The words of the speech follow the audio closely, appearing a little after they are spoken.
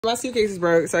My suitcase is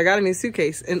broke, so I got a new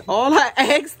suitcase. And all I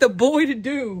asked the boy to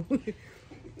do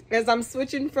as I'm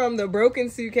switching from the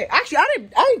broken suitcase. Actually, I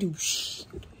didn't do shh.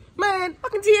 Man,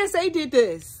 fucking TSA did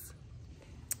this.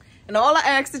 And all I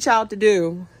asked the child to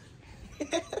do.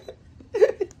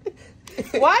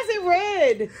 Why is it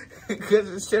red?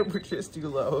 Because its temperature's too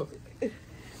low.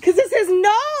 Because it's his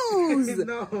nose.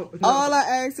 No. All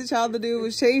I asked the child to do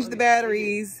was change the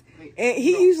batteries. And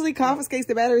he usually confiscates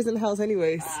the batteries in the house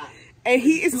anyways. And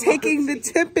he is taking the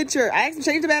temperature. I asked him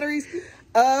to change the batteries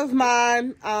of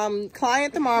my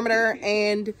client thermometer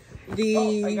and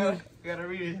the I gotta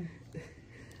read it.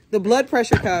 The blood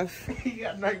pressure cuff. He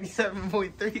got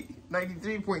 97.3,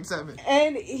 93.7.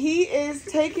 And he is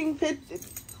taking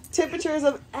temperatures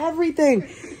of everything.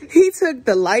 He took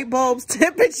the light bulb's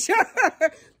temperature.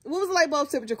 What was the light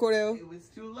bulb's temperature, Cordell? It was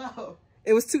too low.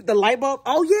 It was the light bulb.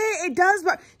 Oh yeah, it does.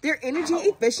 They're energy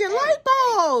efficient light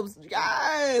bulbs.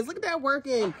 Guys, look at that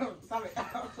working. Stop it.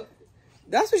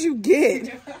 That's what you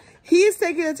get. He is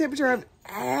taking the temperature of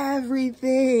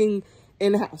everything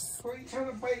in the house. Why are you trying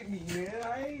to bite me, man?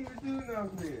 I ain't even doing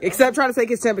nothing. Except trying to take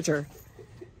his temperature.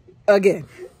 Again.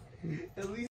 At least